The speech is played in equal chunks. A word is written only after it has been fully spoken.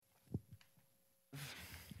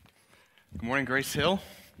Good morning, Grace Hill.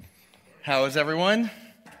 How is everyone?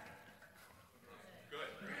 Good.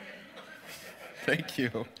 Thank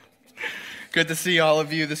you. Good to see all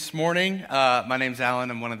of you this morning. My name's Alan.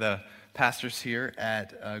 I'm one of the pastors here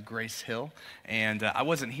at Grace Hill. And I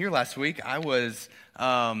wasn't here last week. I was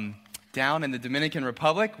down in the Dominican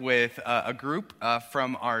Republic with a group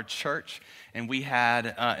from our church. And we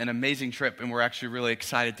had an amazing trip. And we're actually really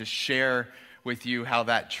excited to share with you how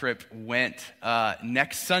that trip went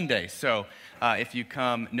next Sunday. So if you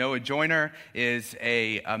come, Noah Joyner is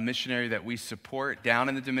a missionary that we support down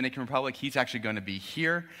in the Dominican Republic. He's actually going to be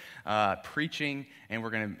here preaching, and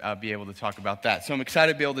we're going to be able to talk about that. So I'm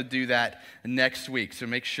excited to be able to do that next week. So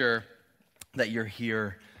make sure that you're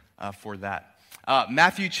here for that.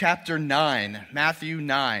 Matthew chapter 9. Matthew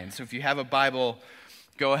 9. So if you have a Bible,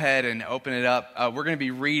 go ahead and open it up. We're going to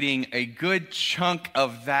be reading a good chunk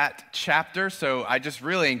of that chapter, so I just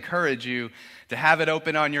really encourage you to have it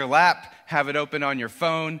open on your lap, have it open on your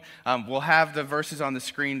phone. We'll have the verses on the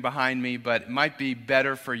screen behind me, but it might be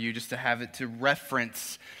better for you just to have it to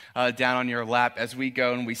reference down on your lap as we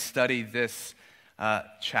go and we study this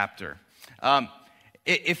chapter.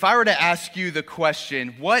 If I were to ask you the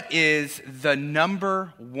question, what is the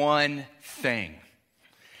number one thing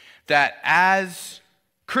that as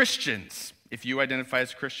Christians, if you identify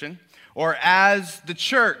as Christian, or as the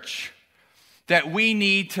church, that we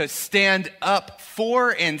need to stand up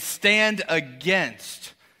for and stand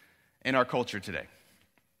against in our culture today?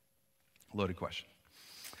 Loaded question.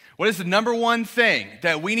 What is the number one thing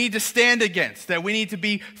that we need to stand against, that we need to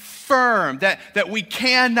be firm, that we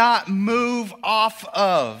cannot move off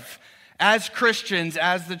of as Christians,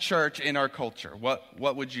 as the church in our culture? What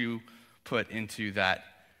would you put into that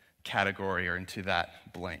category or into that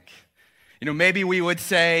blank? You know, maybe we would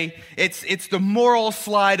say it's the moral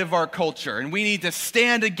slide of our culture, and we need to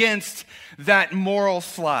stand against that moral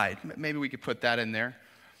slide. Maybe we could put that in there.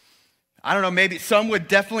 I don't know, maybe some would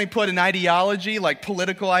definitely put an ideology, like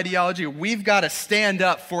political ideology. We've got to stand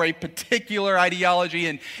up for a particular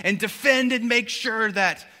ideology and defend and make sure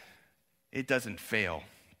that it doesn't fail.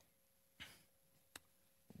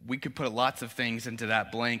 We could put lots of things into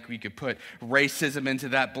that blank. We could put racism into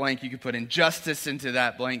that blank. You could put injustice into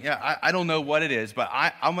that blank. Yeah, I don't know what it is, but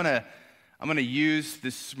I'm gonna use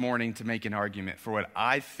this morning to make an argument for what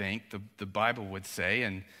I think the Bible would say,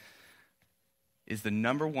 and is the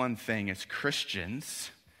number one thing as Christians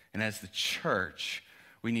and as the church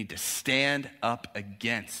we need to stand up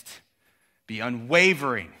against, be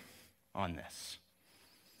unwavering on this.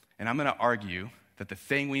 And I'm going to argue that the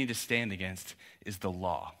thing we need to stand against is the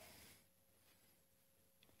law.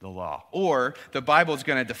 The law. Or the Bible is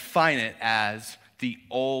going to define it as the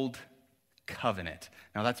old covenant.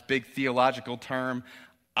 Now that's a big theological term.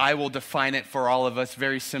 I will define it for all of us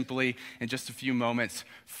very simply in just a few moments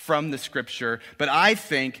from the scripture. But I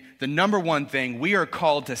think the number one thing we are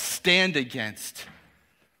called to stand against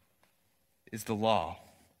is the law,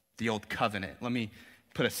 the old covenant. Let me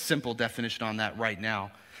put a simple definition on that right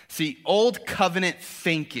now. See, old covenant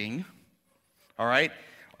thinking, all right?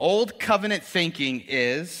 Old covenant thinking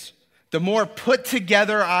is the more put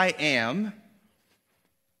together I am,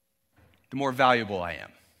 the more valuable I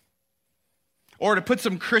am. Or to put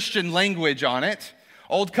some Christian language on it,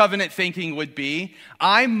 old covenant thinking would be,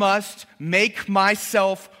 I must make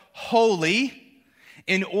myself holy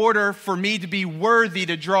in order for me to be worthy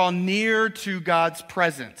to draw near to God's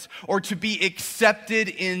presence or to be accepted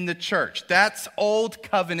in the church. That's old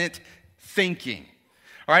covenant thinking.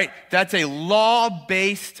 All right? That's a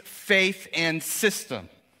law-based faith and system.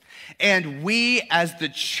 And we as the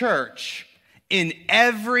church, in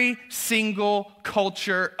every single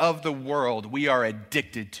culture of the world, we are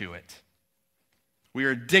addicted to it. We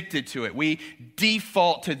are addicted to it. We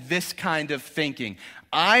default to this kind of thinking.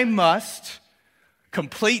 I must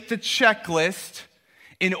complete the checklist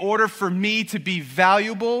in order for me to be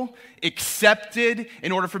valuable, accepted,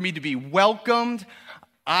 in order for me to be welcomed.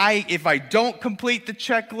 If I don't complete the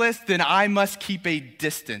checklist, then I must keep a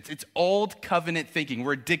distance. It's old covenant thinking.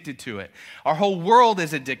 We're addicted to it. Our whole world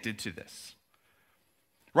is addicted to this.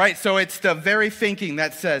 Right? So it's the very thinking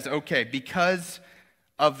that says, okay, because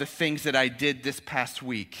of the things that I did this past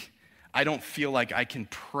week, I don't feel like I can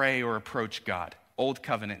pray or approach God. Old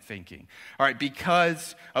covenant thinking. All right,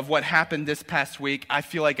 because of what happened this past week, I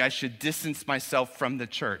feel like I should distance myself from the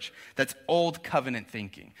church. That's old covenant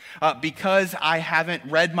thinking. Because I haven't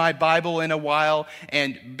read my Bible in a while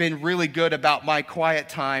and been really good about my quiet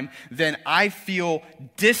time, then I feel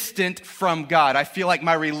distant from God. I feel like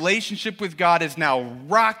my relationship with God is now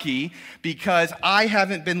rocky because I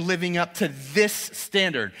haven't been living up to this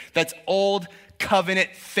standard. That's old covenant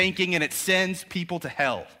thinking, and it sends people to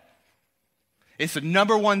hell. It's the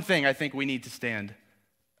number one thing I think we need to stand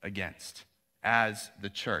against as the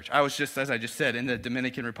church. I was just, as I just said, in the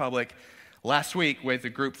Dominican Republic last week with a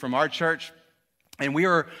group from our church, and we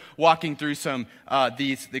were walking through some,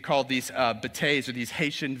 they called these batays, or these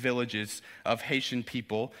Haitian villages of Haitian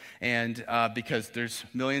people, and because there's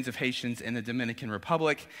millions of Haitians in the Dominican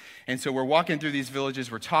Republic, and so we're walking through these villages,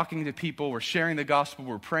 we're talking to people, we're sharing the gospel,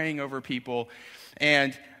 we're praying over people,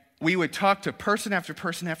 and we would talk to person after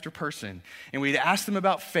person after person, and we'd ask them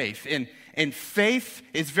about faith. And faith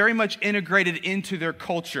is very much integrated into their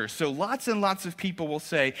culture. So lots and lots of people will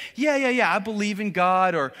say, yeah, I believe in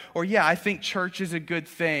God, or yeah, I think church is a good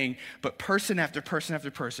thing. But person after person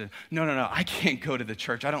after person, no, I can't go to the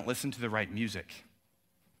church. I don't listen to the right music.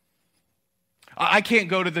 I can't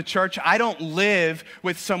go to the church. I don't live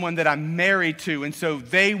with someone that I'm married to, and so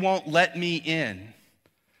they won't let me in.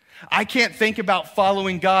 I can't think about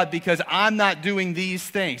following God because I'm not doing these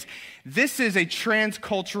things. This is a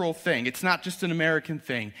transcultural thing. It's not just an American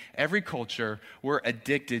thing. Every culture, we're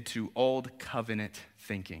addicted to old covenant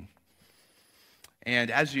thinking.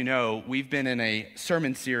 And as you know, we've been in a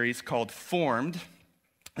sermon series called Formed.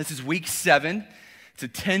 This is week 7. It's a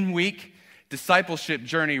 10-week discipleship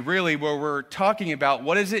journey, really, where we're talking about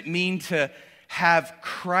what does it mean to have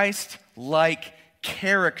Christ-like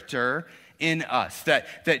character in us,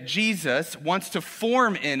 that Jesus wants to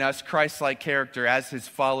form in us Christ-like character as his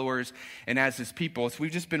followers and as his people. So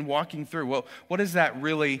we've just been walking through, well, what does that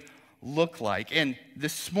really look like? And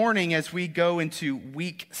this morning, as we go into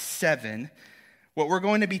week 7, what we're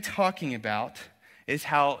going to be talking about is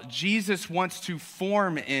how Jesus wants to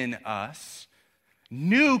form in us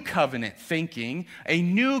new covenant thinking, a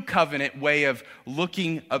new covenant way of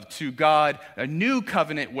looking up to God, a new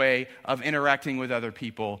covenant way of interacting with other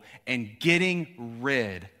people, and getting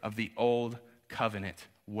rid of the old covenant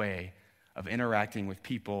way of interacting with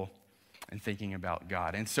people and thinking about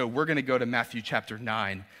God. And so we're going to go to Matthew chapter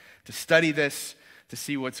 9 to study this, to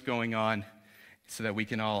see what's going on, so that we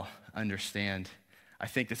can all understand. I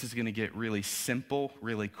think this is going to get really simple,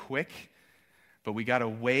 really quick. But we got to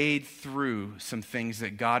wade through some things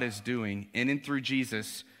that God is doing in and through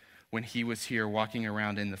Jesus when he was here walking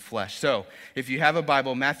around in the flesh. So if you have a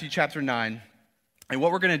Bible, Matthew chapter 9, and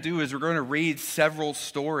what we're going to do is we're going to read several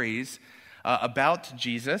stories about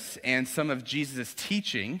Jesus and some of Jesus'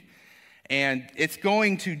 teaching. And it's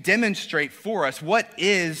going to demonstrate for us what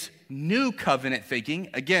is new covenant thinking.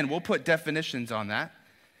 Again, we'll put definitions on that.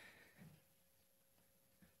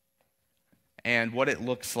 And what it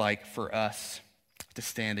looks like for us to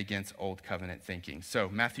stand against old covenant thinking. So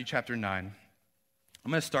Matthew chapter 9, I'm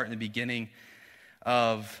going to start in the beginning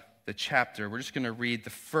of the chapter. We're just going to read the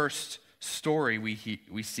first story we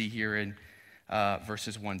see here in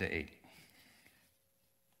verses 1 to 8.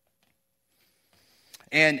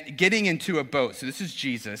 And getting into a boat, so this is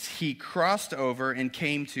Jesus, he crossed over and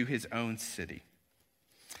came to his own city.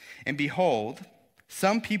 And behold,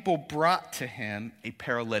 some people brought to him a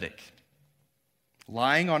paralytic,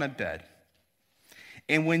 lying on a bed.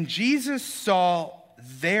 And when Jesus saw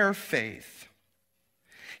their faith,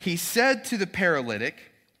 he said to the paralytic,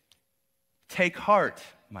 "Take heart,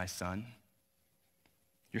 my son,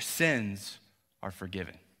 your sins are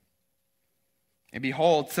forgiven." And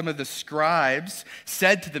behold, some of the scribes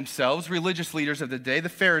said to themselves, religious leaders of the day, the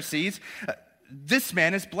Pharisees, "This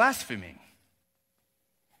man is blaspheming."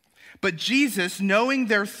 But Jesus, knowing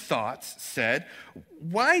their thoughts, said,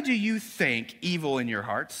 "Why do you think evil in your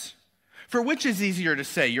hearts? For which is easier to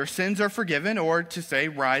say, 'Your sins are forgiven,' or to say,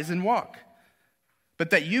 'Rise and walk'? But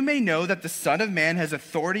that you may know that the Son of Man has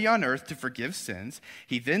authority on earth to forgive sins,"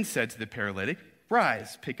 he then said to the paralytic,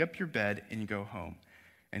 "Rise, pick up your bed, and go home."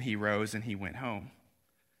 And he rose and he went home.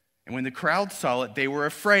 And when the crowd saw it, they were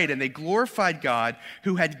afraid, and they glorified God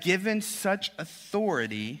who had given such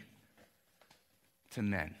authority to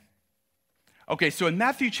men. Okay, so in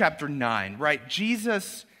Matthew chapter 9, right,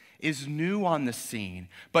 Jesus is new on the scene,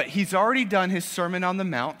 but he's already done his Sermon on the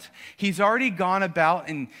Mount. He's already gone about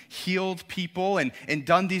and healed people and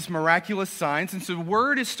done these miraculous signs. And so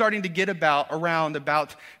word is starting to get around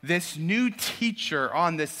about this new teacher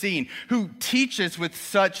on the scene who teaches with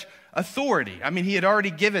such authority. I mean, he had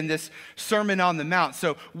already given this Sermon on the Mount.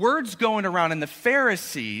 So word's going around, and the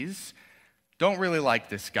Pharisees don't really like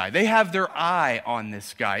this guy. They have their eye on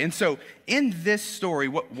this guy. And so in this story,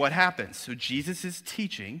 what happens? So Jesus is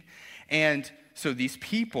teaching, and so these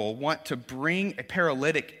people want to bring a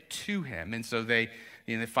paralytic to him. And so they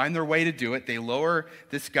find their way to do it. They lower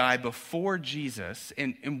this guy before Jesus.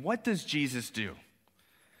 And what does Jesus do?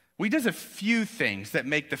 Well, he does a few things that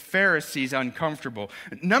make the Pharisees uncomfortable.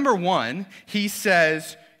 Number one, he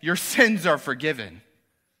says, "Your sins are forgiven."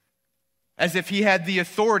 as if he had the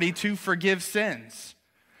authority to forgive sins.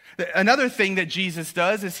 Another thing that Jesus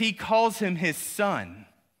does is he calls him his son.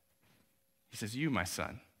 He says, "You, my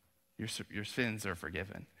son, your sins are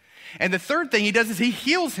forgiven." And the third thing he does is he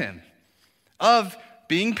heals him of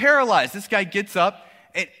being paralyzed. This guy gets up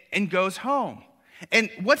and goes home. And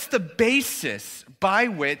what's the basis by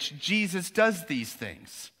which Jesus does these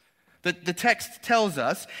things? The text tells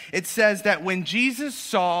us, it says that when Jesus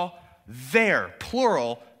saw their,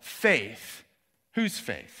 plural, faith. Whose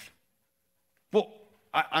faith? Well,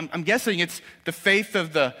 I'm guessing it's the faith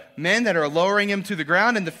of the men that are lowering him to the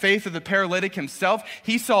ground and the faith of the paralytic himself.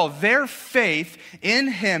 He saw their faith in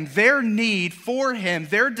him, their need for him,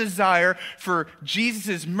 their desire for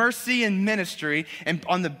Jesus' mercy and ministry. And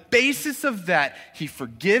on the basis of that, he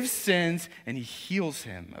forgives sins and he heals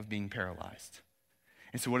him of being paralyzed.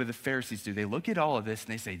 And so what do the Pharisees do? They look at all of this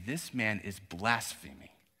and they say, this man is blaspheming.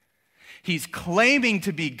 He's claiming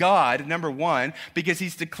to be God, number one, because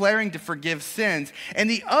he's declaring to forgive sins. And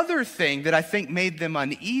the other thing that I think made them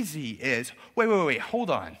uneasy is, wait,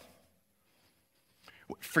 hold on.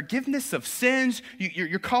 Forgiveness of sins,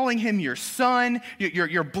 you're calling him your son,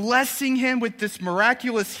 you're blessing him with this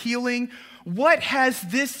miraculous healing. What has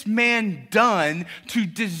this man done to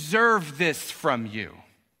deserve this from you?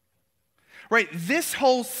 Right, this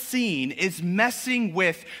whole scene is messing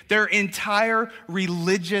with their entire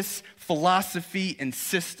religious philosophy and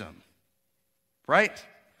system. Right?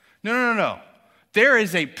 No. There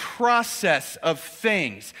is a process of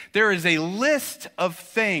things. There is a list of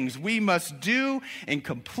things we must do and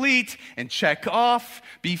complete and check off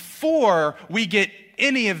before we get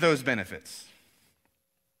any of those benefits.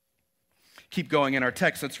 Keep going in our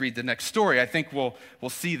text. Let's read the next story. I think we'll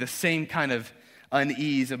see the same kind of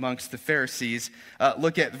unease amongst the Pharisees.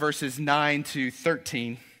 Look at verses 9 to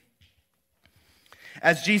 13.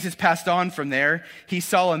 As Jesus passed on from there, he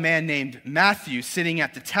saw a man named Matthew sitting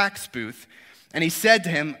at the tax booth, and he said to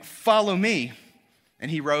him, "Follow me."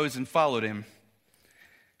 And he rose and followed him.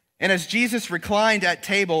 And as Jesus reclined at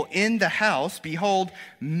table in the house, behold,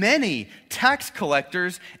 many tax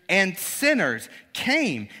collectors and sinners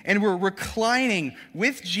came and were reclining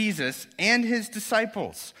with Jesus and his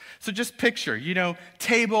disciples. So just picture,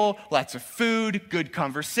 table, lots of food, good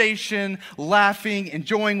conversation, laughing,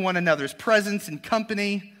 enjoying one another's presence and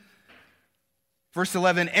company. Verse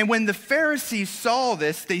 11, and when the Pharisees saw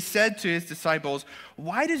this, they said to his disciples,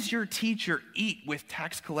 "Why does your teacher eat with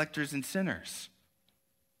tax collectors and sinners?"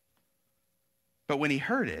 But when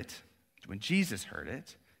Jesus heard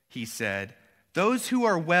it, he said, "Those who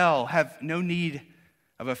are well have no need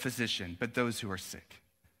of a physician, but those who are sick.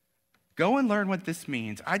 Go and learn what this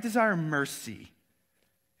means. I desire mercy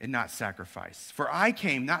and not sacrifice. For I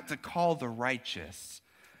came not to call the righteous,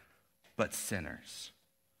 but sinners."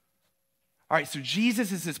 All right, so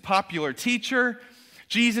Jesus is this popular teacher.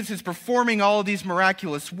 Jesus is performing all of these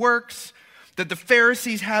miraculous works. That the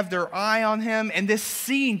Pharisees have their eye on him, and this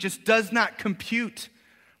scene just does not compute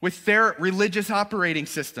with their religious operating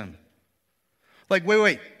system. Like,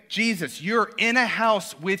 wait, Jesus, you're in a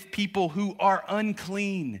house with people who are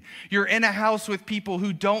unclean. You're in a house with people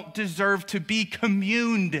who don't deserve to be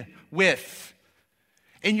communed with.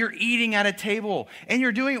 And you're eating at a table, and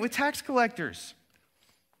you're doing it with tax collectors.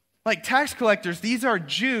 Like tax collectors, these are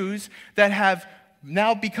Jews that have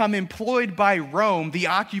now become employed by Rome, the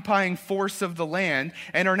occupying force of the land,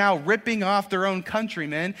 and are now ripping off their own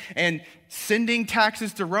countrymen and sending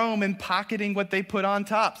taxes to Rome and pocketing what they put on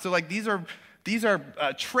top. So like these are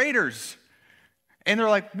traitors. And they're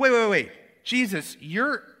like, wait, Jesus,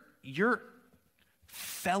 you're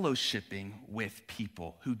fellowshipping with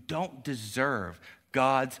people who don't deserve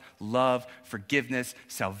God's love, forgiveness,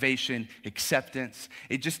 salvation, acceptance.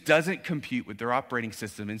 It just doesn't compute with their operating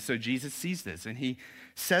system. And so Jesus sees this and he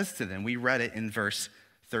says to them, we read it in verse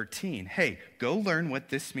 13, "Hey, go learn what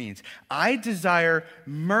this means. I desire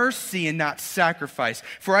mercy and not sacrifice,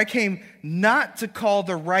 for I came not to call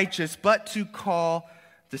the righteous, but to call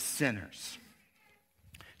the sinners."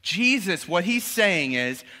 Jesus, what he's saying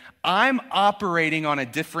is, I'm operating on a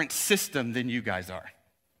different system than you guys are.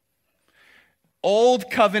 Old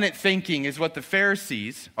covenant thinking is what the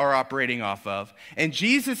Pharisees are operating off of. And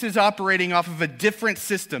Jesus is operating off of a different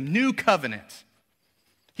system, new covenant.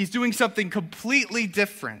 He's doing something completely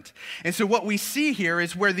different. And so what we see here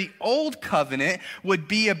is where the old covenant would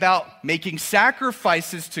be about making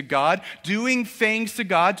sacrifices to God, doing things to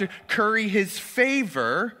God to curry his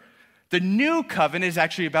favor. The new covenant is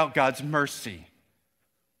actually about God's mercy.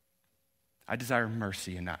 I desire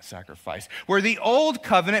mercy and not sacrifice. Where the old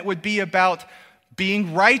covenant would be about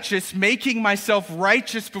being righteous, making myself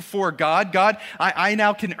righteous before God. God, I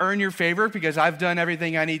now can earn your favor because I've done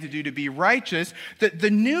everything I need to do to be righteous.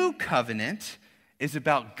 The new covenant is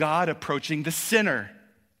about God approaching the sinner.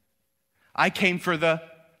 I came for the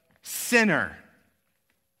sinner,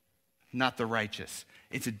 not the righteous.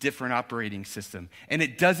 It's a different operating system, and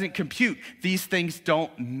it doesn't compute. These things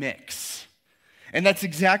don't mix. And that's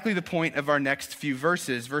exactly the point of our next few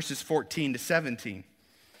verses 14 to 17.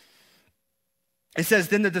 It says,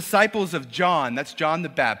 then the disciples of John, that's John the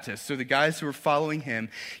Baptist, so the guys who were following him,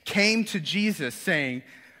 came to Jesus saying,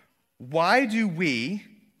 why do we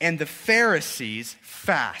and the Pharisees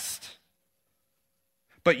fast,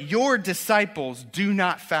 but your disciples do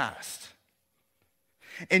not fast?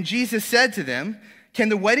 And Jesus said to them, can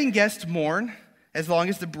the wedding guests mourn as long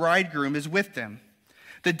as the bridegroom is with them?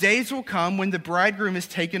 The days will come when the bridegroom is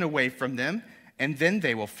taken away from them, and then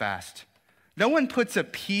they will fast. No one puts a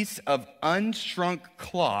piece of unshrunk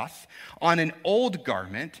cloth on an old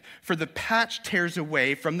garment, for the patch tears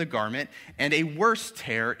away from the garment, and a worse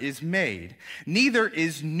tear is made. Neither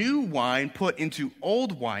is new wine put into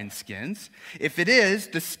old wineskins. If it is,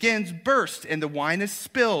 the skins burst, and the wine is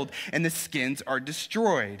spilled, and the skins are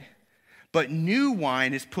destroyed. But new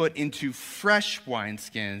wine is put into fresh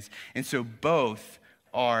wineskins, and so both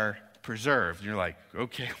are preserved. And you're like,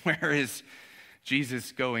 okay, where is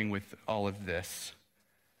Jesus going with all of this?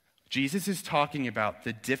 Jesus is talking about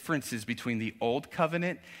the differences between the old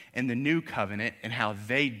covenant and the new covenant and how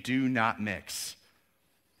they do not mix.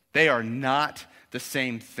 They are not the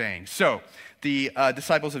same thing. So the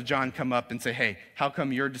disciples of John come up and say, hey, how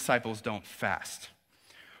come your disciples don't fast?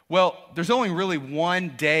 Well, there's only really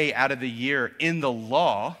one day out of the year in the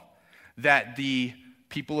law that the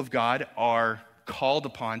people of God are called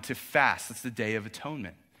upon to fast. That's the Day of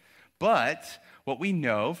Atonement. But what we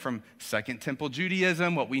know from Second Temple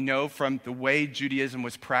Judaism, what we know from the way Judaism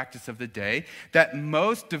was practiced of the day, that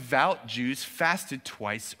most devout Jews fasted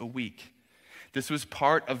twice a week. This was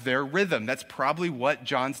part of their rhythm. That's probably what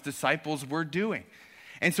John's disciples were doing.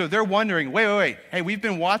 And so they're wondering, wait. Hey, we've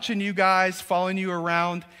been watching you guys, following you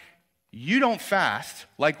around. You don't fast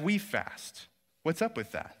like we fast. What's up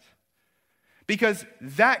with that? Because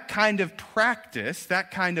that kind of practice,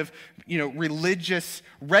 that kind of, religious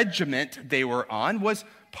regiment they were on was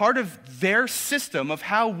part of their system of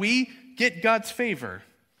how we get God's favor.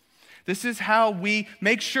 This is how we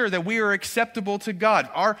make sure that we are acceptable to God.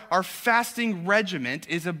 Our fasting regiment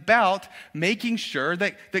is about making sure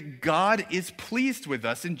that God is pleased with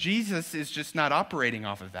us, and Jesus is just not operating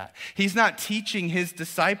off of that. He's not teaching his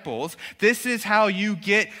disciples, this is how you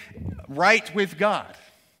get right with God.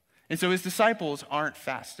 And so his disciples aren't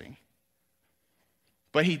fasting.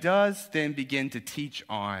 But he does then begin to teach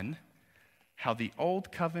on how the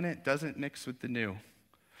old covenant doesn't mix with the new.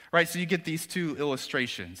 Right, so you get these two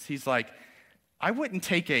illustrations. He's like, I wouldn't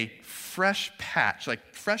take a fresh patch,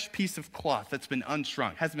 like fresh piece of cloth that's been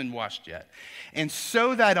unshrunk, hasn't been washed yet, and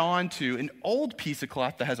sew that onto an old piece of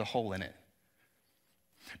cloth that has a hole in it.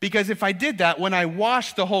 Because if I did that, when I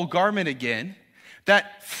wash the whole garment again,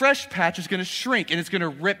 that fresh patch is going to shrink and it's going to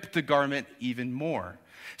rip the garment even more.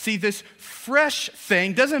 See, this fresh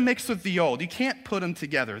thing doesn't mix with the old. You can't put them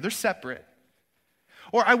together. They're separate.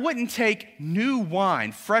 Or I wouldn't take new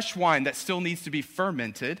wine, fresh wine that still needs to be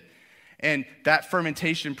fermented, and that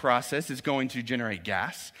fermentation process is going to generate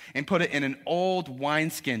gas, and put it in an old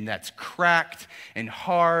wineskin that's cracked and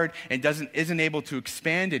hard and isn't able to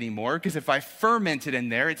expand anymore, because if I ferment it in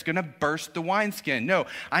there, it's going to burst the wineskin. No,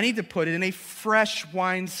 I need to put it in a fresh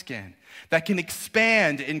wineskin that can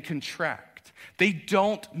expand and contract. They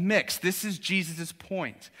don't mix. This is Jesus'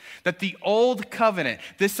 point. That the old covenant,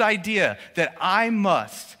 this idea that I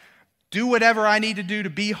must do whatever I need to do to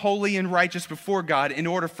be holy and righteous before God in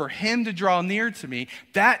order for him to draw near to me,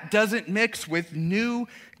 that doesn't mix with new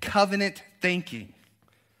covenant thinking.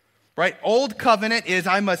 Right? Old covenant is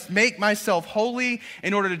I must make myself holy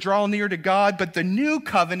in order to draw near to God, but the new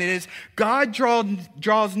covenant is God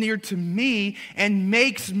draws near to me and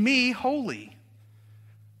makes me holy.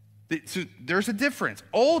 So there's a difference.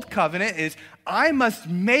 Old covenant is I must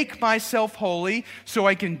make myself holy so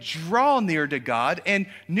I can draw near to God. And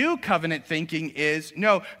new covenant thinking is,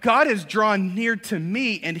 no, God has drawn near to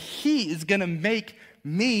me and he is going to make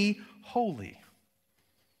me holy.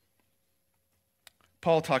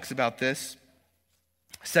 Paul talks about this.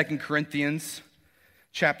 2 Corinthians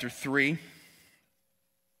chapter 3.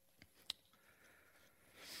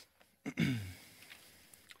 Let's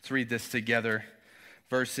read this together.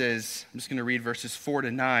 I'm just going to read verses 4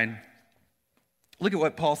 to 9. Look at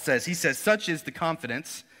what Paul says. He says, such is the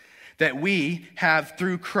confidence that we have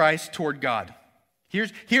through Christ toward God.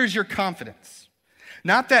 Here's your confidence.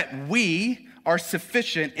 Not that we are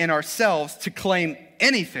sufficient in ourselves to claim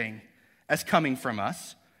anything as coming from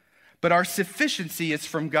us, but our sufficiency is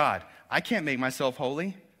from God. I can't make myself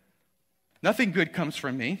holy. Nothing good comes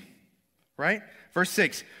from me, right? Verse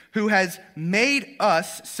 6, who has made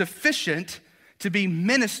us sufficient to be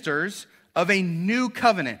ministers of a new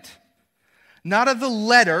covenant, not of the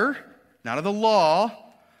letter, not of the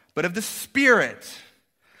law, but of the Spirit.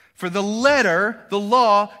 For the letter, the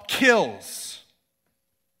law, kills,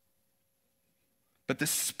 but the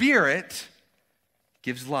Spirit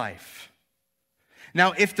gives life.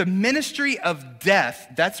 Now, if the ministry of death,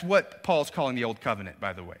 that's what Paul's calling the Old Covenant,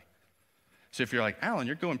 by the way. So if you're like, Alan,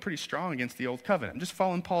 you're going pretty strong against the Old Covenant. I'm just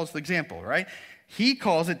following Paul's example, right? He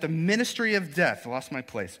calls it the ministry of death. I lost my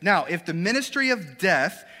place. Now, if the ministry of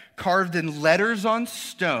death, carved in letters on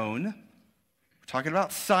stone, we're talking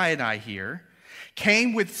about Sinai here,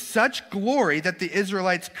 came with such glory that the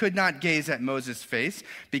Israelites could not gaze at Moses' face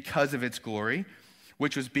because of its glory,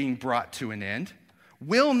 which was being brought to an end,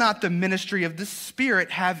 will not the ministry of the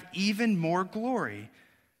Spirit have even more glory?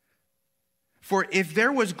 For if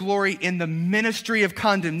there was glory in the ministry of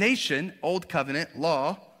condemnation, Old Covenant,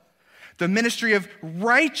 law, the ministry of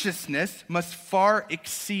righteousness must far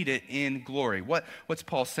exceed it in glory. What's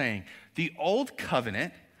Paul saying? The Old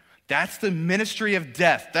Covenant, that's the ministry of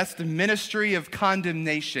death. That's the ministry of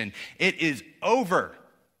condemnation. It is over.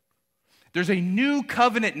 There's a new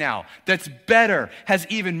covenant now that's better, has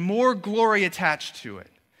even more glory attached to it.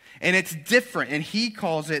 And it's different, and he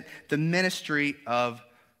calls it the ministry of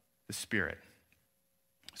the Spirit.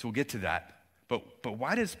 So we'll get to that. But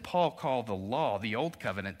why does Paul call the law, the Old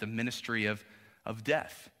Covenant, the ministry of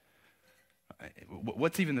death?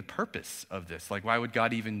 What's even the purpose of this? Like, why would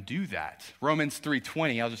God even do that? Romans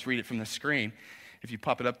 3:20, I'll just read it from the screen. If you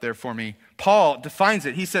pop it up there for me. Paul defines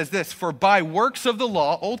it. He says this, for by works of the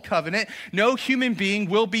law, Old Covenant, no human being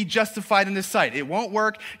will be justified in his sight. It won't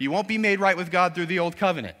work. You won't be made right with God through the Old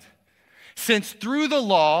Covenant. Since through the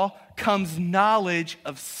law comes knowledge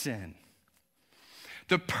of sin.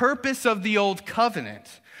 The purpose of the Old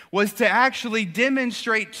Covenant was to actually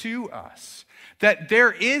demonstrate to us that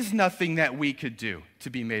there is nothing that we could do to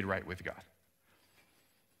be made right with God.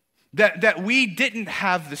 That we didn't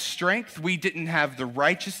have the strength, we didn't have the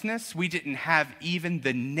righteousness, we didn't have even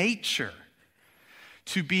the nature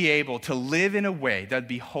to be able to live in a way that would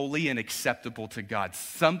be holy and acceptable to God.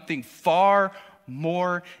 Something far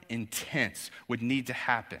more intense would need to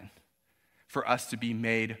happen for us to be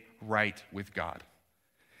made right with God.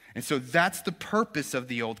 And so that's the purpose of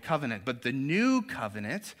the Old Covenant. But the New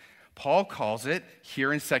Covenant, Paul calls it,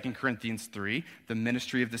 here in 2 Corinthians 3, the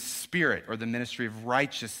ministry of the Spirit, or the ministry of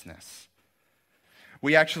righteousness.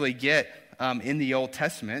 We actually get, in the Old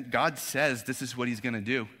Testament, God says this is what he's going to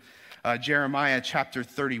do. Jeremiah chapter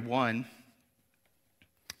 31,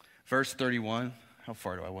 verse 31. How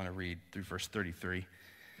far do I want to read? Through verse 33.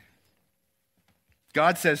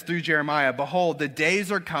 God says through Jeremiah, behold, the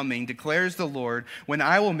days are coming, declares the Lord, when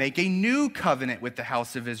I will make a new covenant with the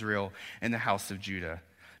house of Israel and the house of Judah.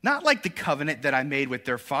 Not like the covenant that I made with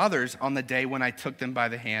their fathers on the day when I took them by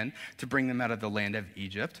the hand to bring them out of the land of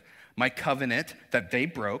Egypt. My covenant that they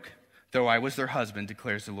broke, though I was their husband,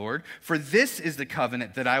 declares the Lord. For this is the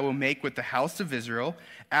covenant that I will make with the house of Israel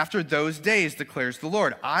after those days, declares the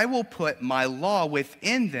Lord. I will put my law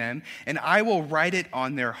within them, and I will write it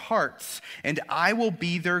on their hearts, and I will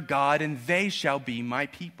be their God, and they shall be my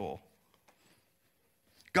people.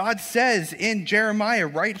 God says in Jeremiah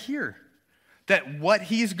right here that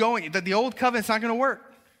that the old covenant's not going to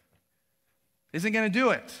work. Isn't going to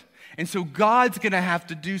do it. And so God's going to have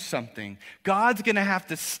to do something. God's going to have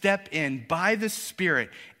to step in by the Spirit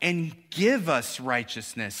and give us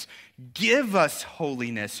righteousness, give us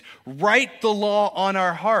holiness, write the law on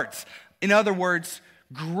our hearts. In other words,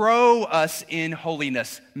 grow us in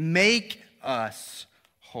holiness, make us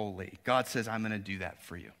holy. God says, I'm going to do that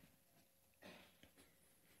for you.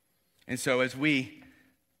 And so as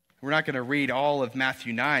we're not going to read all of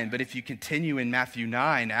Matthew 9, but if you continue in Matthew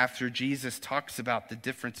 9, after Jesus talks about the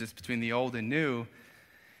differences between the old and new,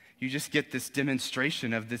 you just get this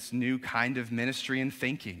demonstration of this new kind of ministry and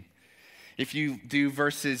thinking. If you do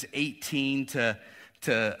verses 18 to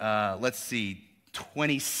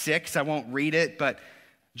 26, I won't read it, but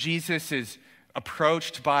Jesus is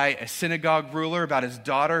approached by a synagogue ruler about his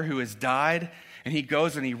daughter who has died. And he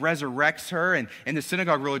goes and he resurrects her. And the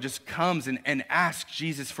synagogue ruler just comes and asks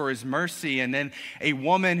Jesus for his mercy. And then a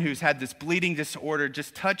woman who's had this bleeding disorder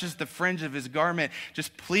just touches the fringe of his garment,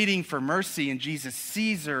 just pleading for mercy. And Jesus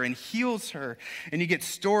sees her and heals her. And you get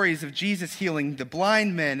stories of Jesus healing the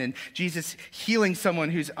blind men and Jesus healing someone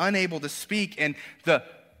who's unable to speak. And the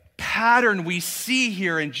pattern we see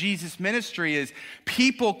here in Jesus' ministry is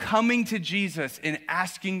people coming to Jesus and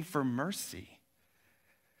asking for mercy,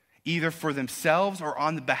 either for themselves or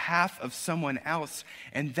on the behalf of someone else.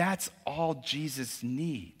 And that's all Jesus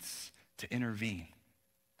needs to intervene,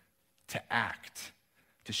 to act,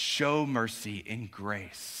 to show mercy and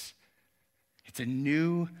grace. It's a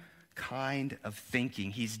new kind of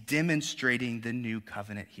thinking. He's demonstrating the new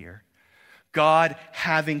covenant here. God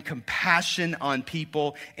having compassion on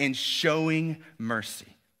people and showing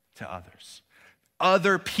mercy to others.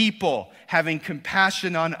 Other people having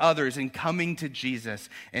compassion on others and coming to Jesus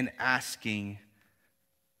and asking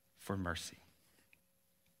for mercy.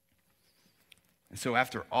 And so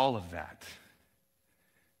after all of that,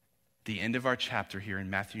 the end of our chapter here in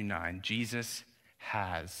Matthew 9, Jesus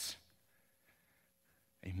has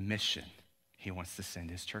a mission he wants to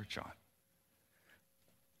send his church on.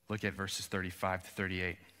 Look at verses 35 to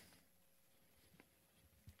 38.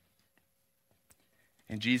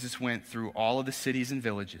 And Jesus went through all of the cities and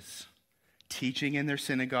villages, teaching in their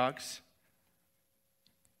synagogues,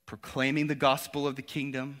 proclaiming the gospel of the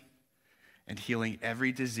kingdom, and healing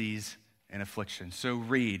every disease and affliction. So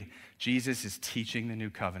read, Jesus is teaching the new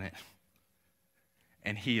covenant,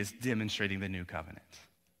 and he is demonstrating the new covenant.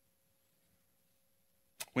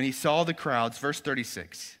 When he saw the crowds, verse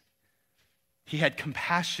 36, he had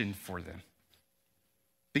compassion for them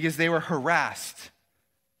because they were harassed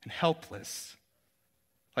and helpless,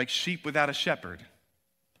 like sheep without a shepherd.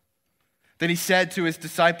 Then he said to his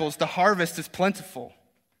disciples, "The harvest is plentiful,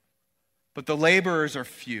 but the laborers are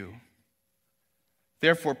few.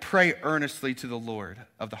 Therefore, pray earnestly to the Lord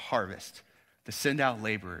of the harvest to send out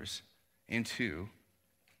laborers into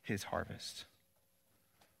his harvest."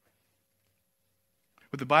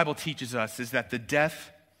 What the Bible teaches us is that the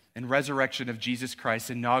death and resurrection of Jesus Christ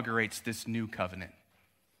inaugurates this new covenant.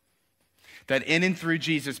 That in and through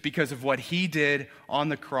Jesus, because of what he did on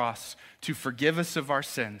the cross to forgive us of our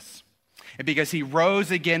sins, and because he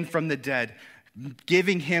rose again from the dead,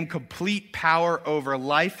 giving him complete power over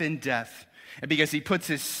life and death, and because he puts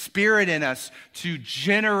his Spirit in us to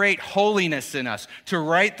generate holiness in us, to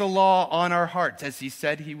write the law on our hearts, as he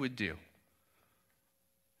said he would do.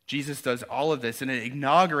 Jesus does all of this, and it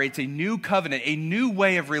inaugurates a new covenant, a new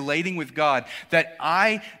way of relating with God, that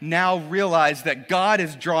I now realize that God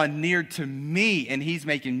is drawn near to me, and he's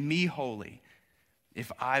making me holy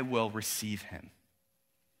if I will receive him.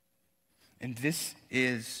 And this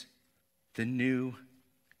is the new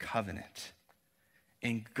covenant.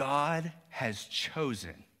 And God has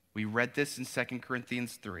chosen, we read this in 2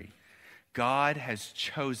 Corinthians 3, God has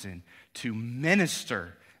chosen to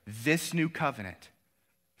minister this new covenant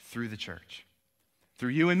through the church, through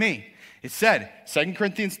you and me. It said, 2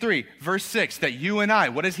 Corinthians 3, verse 6, that you and I,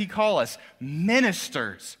 what does he call us?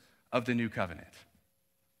 Ministers of the new covenant.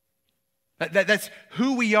 That's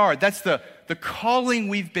who we are. That's the calling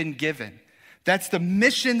we've been given. That's the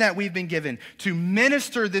mission that we've been given, to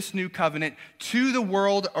minister this new covenant to the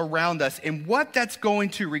world around us. And what that's going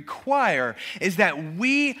to require is that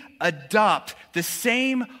we adopt the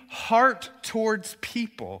same heart towards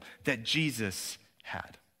people that Jesus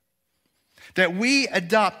had. That we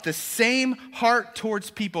adopt the same heart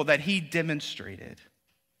towards people that he demonstrated.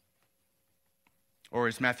 Or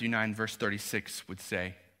as Matthew 9, verse 36 would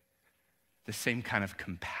say, the same kind of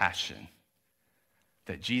compassion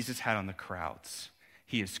that Jesus had on the crowds.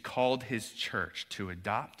 He has called his church to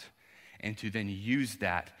adopt and to then use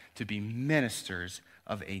that to be ministers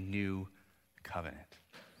of a new covenant.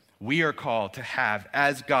 We are called to have,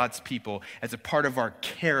 as God's people, as a part of our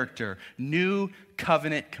character, new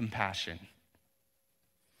covenant compassion.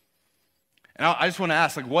 And I just want to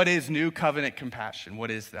ask, what is new covenant compassion?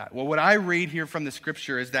 What is that? Well, what I read here from the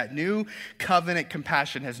scripture is that new covenant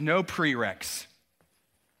compassion has no prereqs.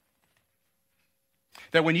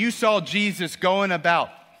 That when you saw Jesus going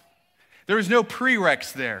about, there was no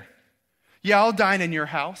prereqs there. Yeah, I'll dine in your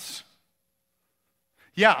house.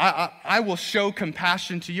 Yeah, I will show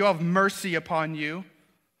compassion to you. I'll have mercy upon you.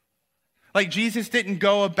 Like Jesus didn't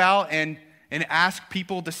go about and ask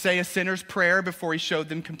people to say a sinner's prayer before he showed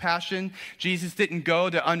them compassion. Jesus didn't go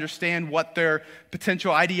to understand what their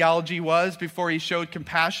potential ideology was before he showed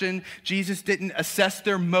compassion. Jesus didn't assess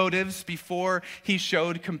their motives before he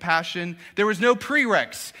showed compassion. There was no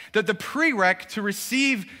prereqs. That the prereq to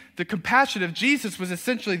receive the compassion of Jesus was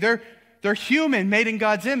essentially they're human, made in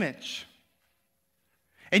God's image.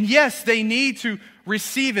 And yes, they need to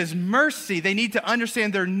receive his mercy. They need to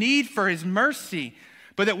understand their need for his mercy.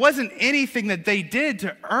 But it wasn't anything that they did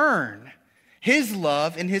to earn his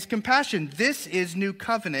love and his compassion. This is new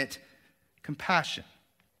covenant compassion.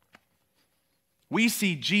 We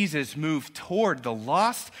see Jesus move toward the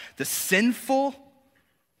lost, the sinful,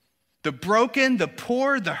 the broken, the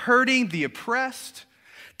poor, the hurting, the oppressed,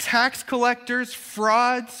 tax collectors,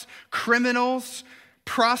 frauds, criminals,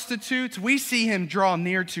 prostitutes. We see him draw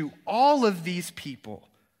near to all of these people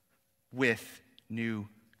with new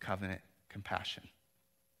covenant compassion.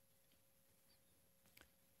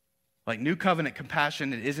 Like new covenant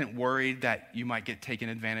compassion, it isn't worried that you might get taken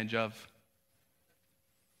advantage of.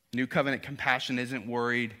 New covenant compassion isn't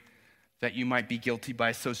worried that you might be guilty by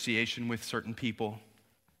association with certain people.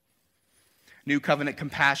 New covenant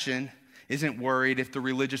compassion isn't worried if the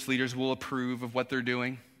religious leaders will approve of what they're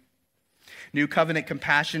doing. New covenant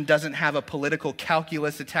compassion doesn't have a political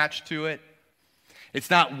calculus attached to it. It's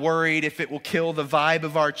not worried if it will kill the vibe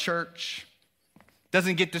of our church.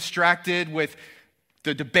 Doesn't get distracted with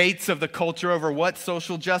the debates of the culture over what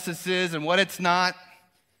social justice is and what it's not.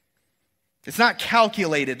 It's not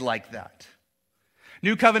calculated like that.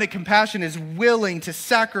 New covenant compassion is willing to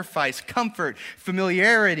sacrifice comfort,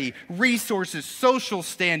 familiarity, resources, social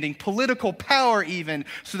standing, political power even,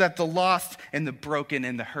 so that the lost and the broken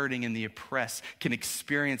and the hurting and the oppressed can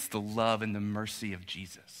experience the love and the mercy of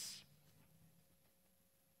Jesus.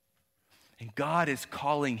 And God is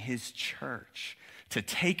calling his church to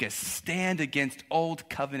take a stand against old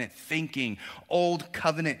covenant thinking, old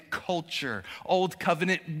covenant culture, old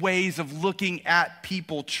covenant ways of looking at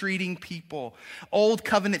people, treating people, old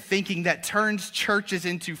covenant thinking that turns churches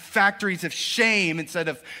into factories of shame instead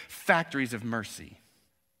of factories of mercy.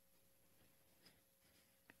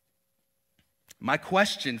 My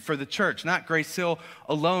question for the church, not Grace Hill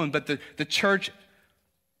alone, but the church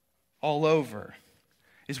all over,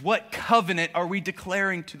 is what covenant are we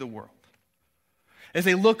declaring to the world? As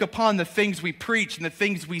they look upon the things we preach and the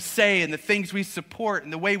things we say and the things we support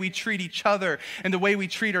and the way we treat each other and the way we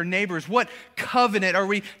treat our neighbors, what covenant are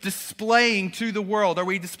we displaying to the world? Are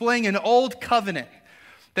we displaying an old covenant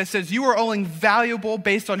that says you are only valuable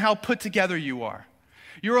based on how put together you are?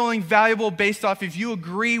 You're only valuable based off if you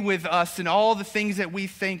agree with us in all the things that we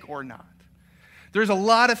think or not. There's a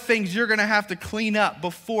lot of things you're going to have to clean up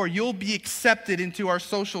before you'll be accepted into our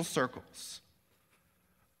social circles.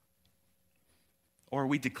 Or are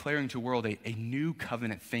we declaring to the world a new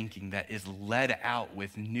covenant thinking that is led out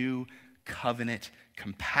with new covenant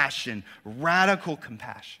compassion, radical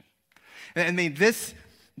compassion? I mean,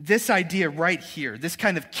 this idea right here, this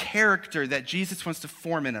kind of character that Jesus wants to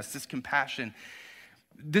form in us, this compassion,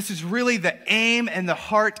 this is really the aim and the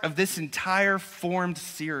heart of this entire formed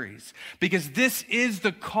series, because this is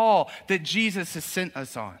the call that Jesus has sent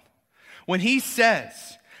us on. When he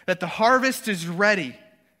says that the harvest is ready,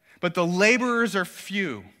 but the laborers are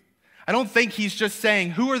few, I don't think he's just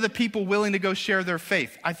saying, who are the people willing to go share their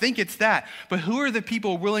faith? I think it's that. But who are the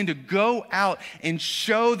people willing to go out and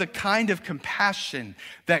show the kind of compassion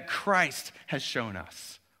that Christ has shown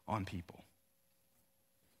us on people?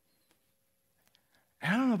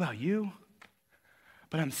 And I don't know about you,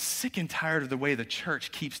 but I'm sick and tired of the way the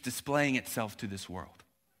church keeps displaying itself to this world.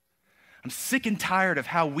 I'm sick and tired of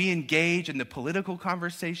how we engage in the political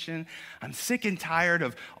conversation. I'm sick and tired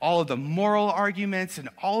of all of the moral arguments and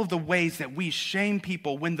all of the ways that we shame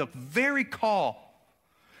people when the very call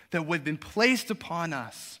that would have been placed upon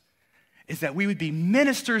us is that we would be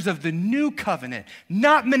ministers of the new covenant,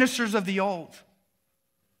 not ministers of the old.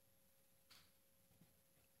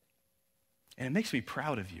 And it makes me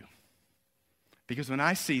proud of you, because when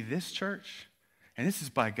I see this church, and this is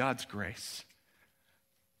by God's grace,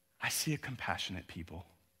 I see a compassionate people.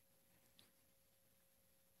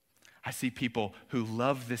 I see people who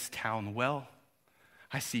love this town well.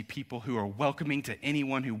 I see people who are welcoming to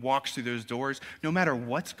anyone who walks through those doors, no matter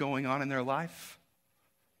what's going on in their life.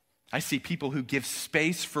 I see people who give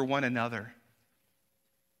space for one another.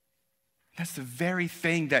 That's the very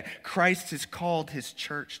thing that Christ has called his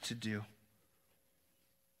church to do.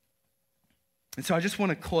 And so I just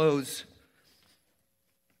want to close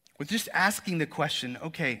with just asking the question,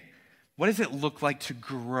 okay, what does it look like to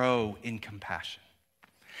grow in compassion?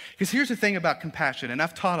 Because here's the thing about compassion, and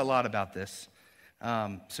I've taught a lot about this,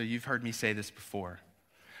 so you've heard me say this before.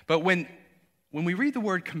 But when we read the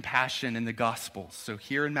word compassion in the Gospels, so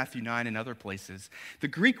here in Matthew 9 and other places, the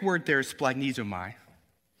Greek word there is splagnizomai,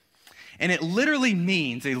 and it literally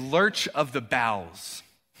means a lurch of the bowels.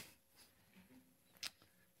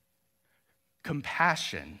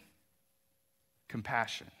 Compassion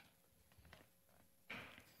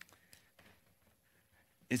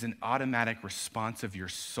is an automatic response of your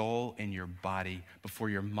soul and your body before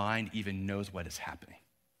your mind even knows what is happening.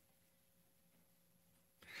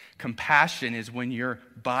 Compassion is when your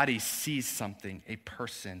body sees something, a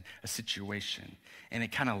person, a situation, and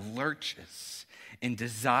it kind of lurches. and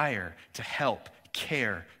desire to help,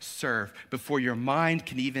 care, serve before your mind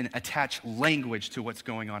can even attach language to what's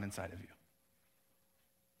going on inside of you.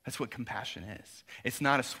 That's what compassion is. It's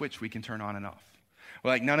not a switch we can turn on and off.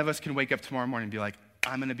 Like, none of us can wake up tomorrow morning and be like,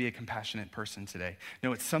 I'm going to be a compassionate person today.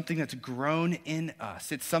 No, it's something that's grown in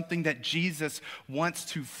us. It's something that Jesus wants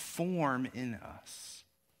to form in us.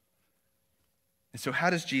 And so how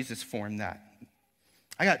does Jesus form that?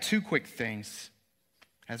 I got two quick things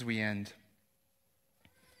as we end.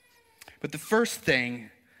 But the first thing,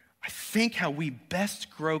 I think how we best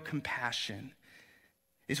grow compassion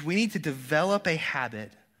is we need to develop a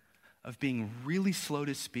habit of being really slow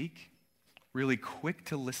to speak, really quick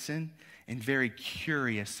to listen, and very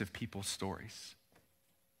curious of people's stories.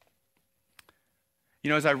 You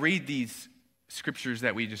know, as I read these scriptures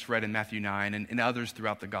that we just read in Matthew 9 and others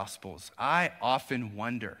throughout the Gospels, I often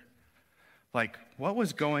wonder, like, what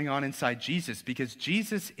was going on inside Jesus? Because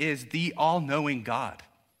Jesus is the all-knowing God.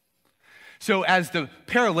 So as the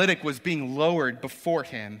paralytic was being lowered before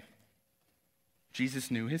him, Jesus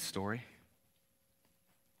knew his story.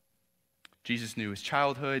 Jesus knew his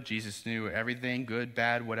childhood. Jesus knew everything, good,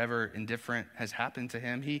 bad, whatever indifferent has happened to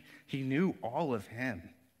him. He knew all of him.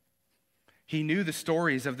 He knew the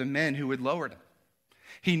stories of the men who had lowered him.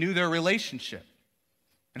 He knew their relationship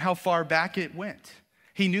and how far back it went.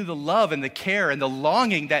 He knew the love and the care and the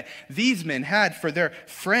longing that these men had for their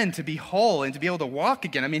friend to be whole and to be able to walk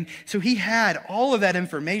again. I mean, so he had all of that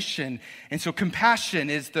information. And so compassion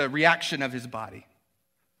is the reaction of his body.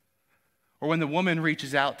 Or when the woman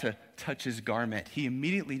reaches out to touch his garment, he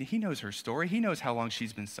knows her story. He knows how long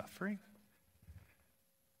she's been suffering.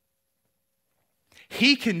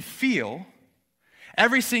 He can feel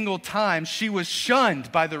every single time she was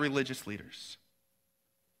shunned by the religious leaders.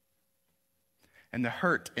 And the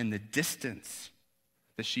hurt and the distance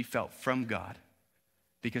that she felt from God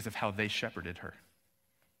because of how they shepherded her.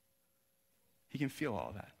 He can feel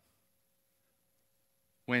all that.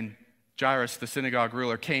 When Jairus, the synagogue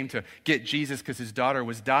ruler, came to get Jesus because his daughter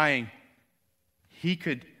was dying, he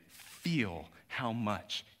could feel how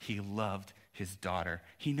much he loved his daughter.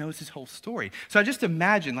 He knows his whole story. So I just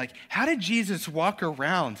imagine, like, how did Jesus walk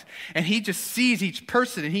around and he just sees each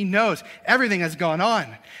person and he knows everything that's gone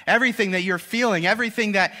on, everything that you're feeling,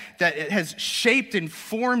 everything that has shaped and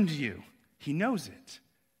formed you. He knows it.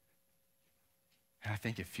 And I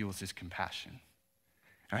think it fuels his compassion.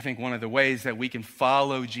 And I think one of the ways that we can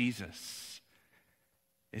follow Jesus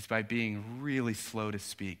is by being really slow to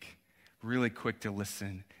speak, really quick to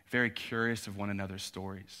listen, very curious of one another's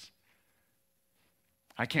stories.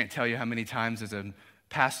 I can't tell you how many times as a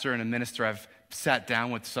pastor and a minister I've sat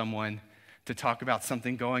down with someone to talk about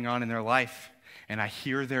something going on in their life, and I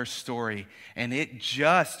hear their story, and it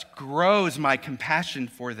just grows my compassion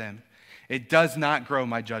for them. It does not grow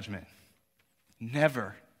my judgment.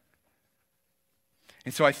 Never.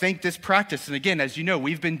 And so I think this practice, and again, as you know,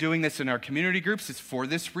 we've been doing this in our community groups, is for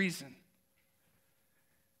this reason.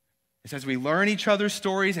 It's as we learn each other's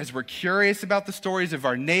stories, as we're curious about the stories of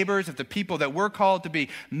our neighbors, of the people that we're called to be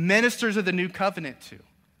ministers of the new covenant to,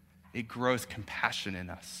 it grows compassion in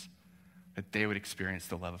us that they would experience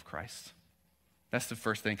the love of Christ. That's the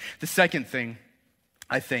first thing. The second thing,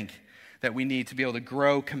 I think, that we need to be able to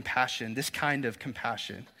grow compassion, this kind of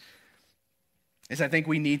compassion, is I think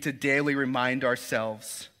we need to daily remind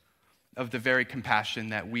ourselves of the very compassion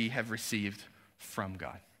that we have received from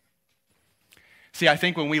God. See, I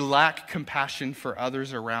think when we lack compassion for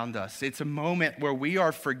others around us, it's a moment where we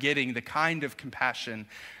are forgetting the kind of compassion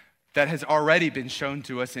that has already been shown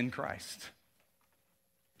to us in Christ.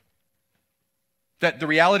 That the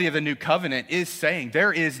reality of the new covenant is saying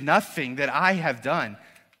there is nothing that I have done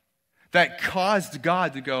that caused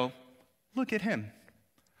God to go, look at him.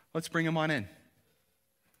 Let's bring him on in.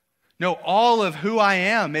 No, all of who I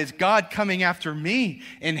am is God coming after me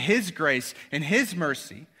in his grace and his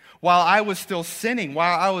mercy. While I was still sinning,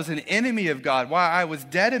 while I was an enemy of God, while I was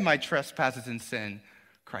dead in my trespasses and sin,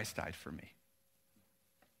 Christ died for me.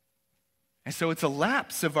 And so it's a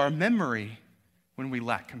lapse of our memory when we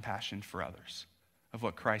lack compassion for others of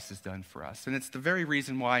what Christ has done for us. And it's the very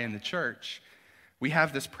reason why in the church we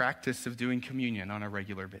have this practice of doing communion on a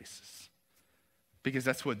regular basis. Because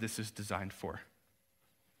that's what this is designed for.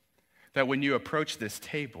 That when you approach this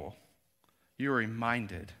table, you're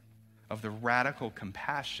reminded of the radical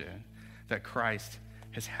compassion that Christ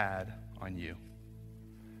has had on you.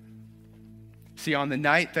 See, on the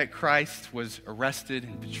night that Christ was arrested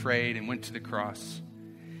and betrayed and went to the cross,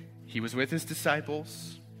 he was with his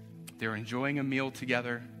disciples. They were enjoying a meal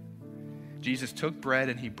together. Jesus took bread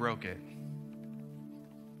and he broke it.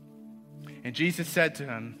 And Jesus said to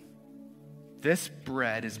him, "This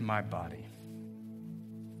bread is my body.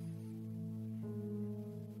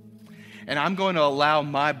 And I'm going to allow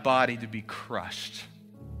my body to be crushed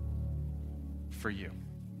for you,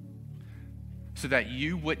 so that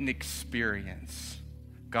you wouldn't experience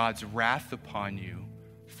God's wrath upon you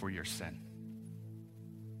for your sin.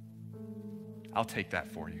 I'll take that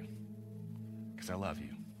for you because I love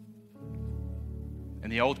you. And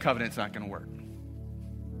the old covenant's not going to work.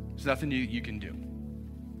 There's nothing you can do.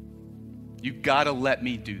 You got to let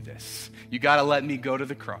me do this. You got to let me go to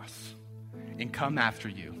the cross and come after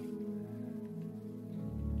you.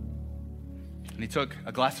 And he took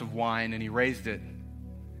a glass of wine and he raised it.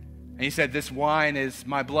 And he said, this wine is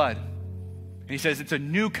my blood. And he says, it's a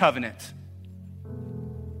new covenant.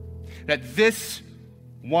 That this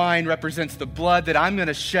wine represents the blood that I'm going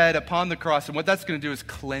to shed upon the cross. And what that's going to do is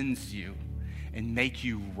cleanse you and make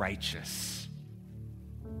you righteous.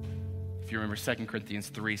 If you remember, 2 Corinthians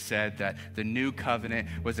 3 said that the new covenant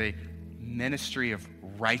was a ministry of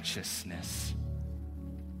righteousness.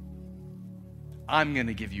 I'm going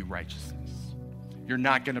to give you righteousness. You're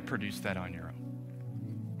not going to produce that on your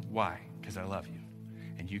own. Why? Because I love you,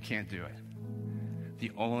 and you can't do it.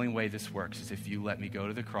 The only way this works is if you let me go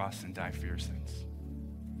to the cross and die for your sins.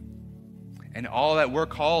 And all that we're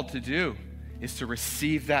called to do is to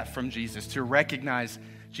receive that from Jesus, to recognize,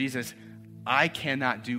 Jesus, I cannot do